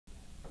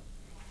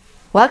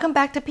Welcome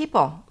back to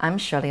People. I'm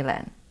Shirley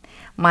Lin.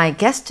 My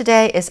guest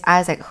today is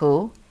Isaac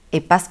Hou, a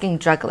busking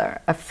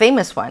juggler, a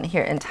famous one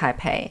here in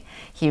Taipei.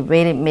 He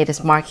really made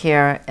his mark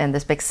here in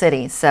this big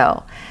city.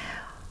 So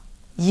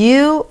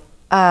you,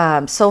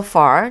 so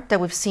far that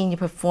we've seen you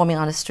performing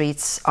on the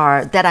streets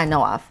are, that I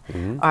know of,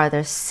 are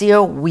the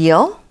seal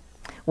wheel,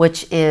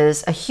 which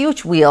is a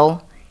huge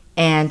wheel,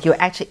 and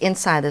you're actually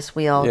inside this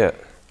wheel,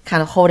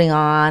 kind of holding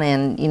on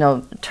and, you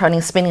know,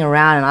 turning, spinning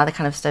around and all that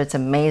kind of stuff. It's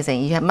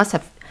amazing. You must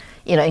have,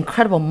 you know,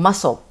 incredible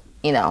muscle,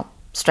 you know,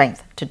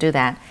 strength to do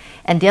that.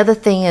 And the other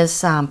thing is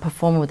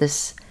performing with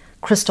this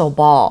crystal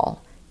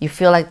ball. You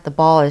feel like the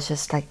ball is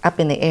just like up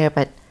in the air,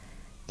 but,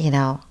 you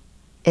know,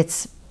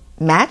 it's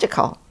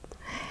magical.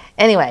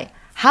 Anyway,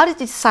 how did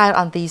you decide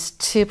on these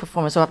two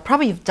performances? Well,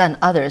 probably you've done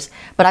others,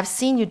 but I've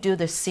seen you do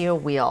the seal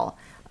wheel.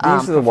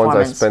 These are the ones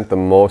I spent the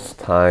most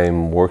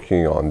time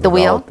working on. The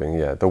developing.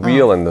 wheel? Yeah, the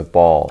wheel and the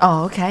ball.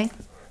 Oh, okay.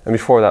 And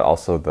before that,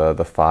 also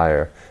the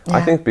fire. Yeah.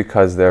 I think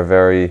because they're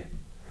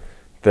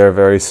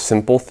very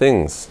simple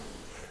things.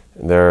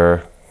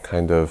 They're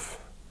kind of,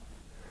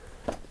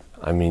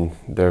 I mean,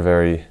 they're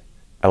very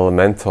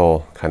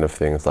elemental kind of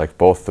things. Like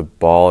both the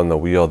ball and the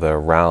wheel, they're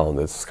round.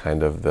 It's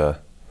kind of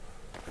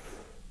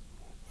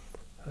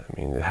I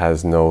mean, it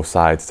has no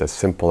sides. It's as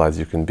simple as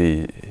you can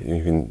be.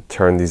 You can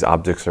turn these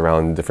objects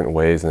around in different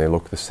ways and they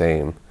look the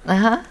same.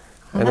 Well,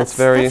 and that's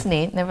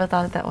neat. Never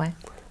thought of it that way.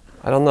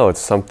 I don't know. It's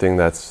something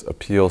that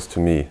appeals to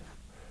me.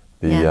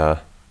 The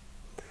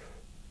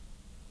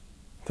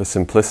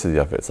simplicity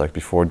of it. It's like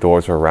before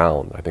doors were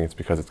round. I think it's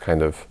because it's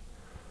kind of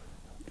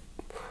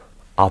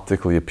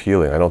optically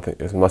appealing. I don't think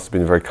it must have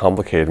been very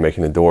complicated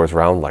making the doors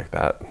round like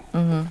that.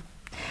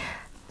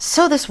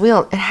 So this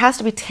wheel, it has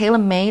to be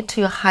tailor-made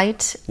to your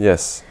height?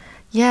 Yes.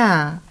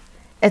 Yeah.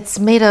 It's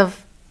made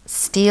of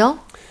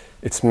steel?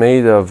 It's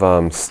made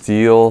of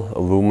steel,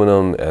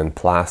 aluminum, and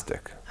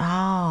plastic.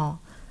 Oh,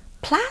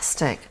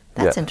 plastic.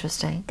 That's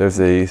interesting. There's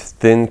a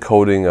thin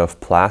coating of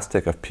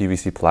plastic, of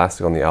PVC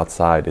plastic on the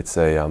outside. It's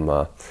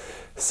a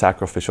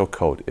sacrificial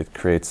coat. It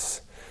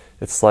creates,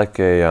 it's like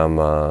a,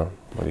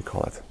 what do you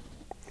call it?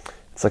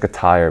 It's like a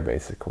tire,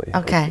 basically.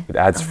 Okay. It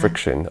adds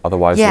friction.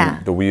 Otherwise,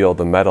 the wheel,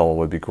 the metal,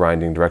 would be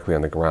grinding directly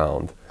on the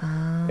ground.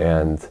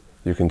 And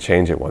you can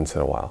change it once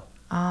in a while.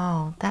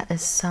 Oh, that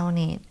is so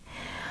neat.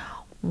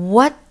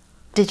 What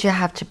did you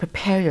have to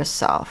prepare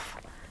yourself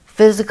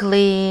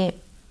physically,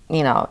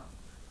 in,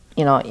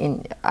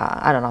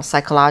 I don't know,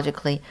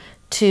 psychologically,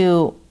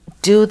 to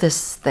do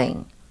this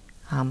thing?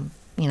 You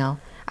know,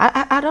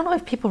 I don't know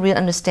if people really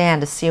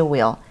understand the seal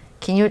wheel.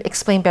 Can you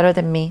explain better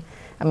than me?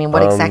 I mean,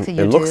 what exactly you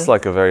do? It looks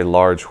like a very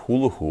large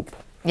hula hoop.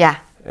 Yeah.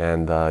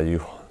 And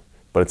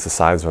but it's the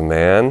size of a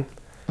man.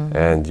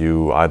 And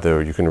you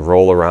can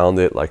roll around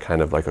it like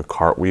kind of like a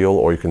cartwheel,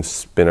 or you can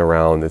spin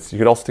around. You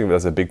can also think of it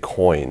as a big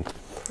coin.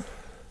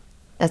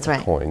 That's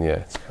right. Coin,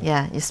 yeah.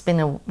 Yeah, you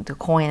spin the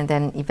coin and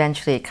then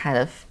eventually it kind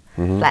of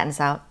flattens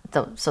out.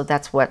 So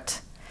that's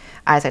what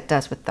Isaac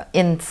does with the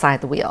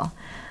inside the wheel.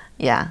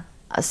 Yeah.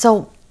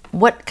 So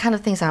what kind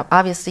of things?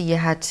 Otherwly you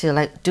had to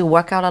like do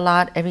workout a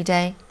lot every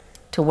day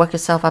to work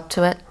yourself up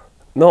to it?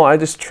 No, I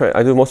just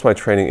I do most of my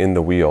training in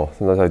the wheel.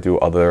 Sometimes I do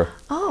other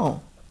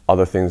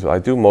things, but I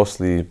do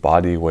mostly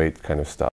body weight kind of stuff.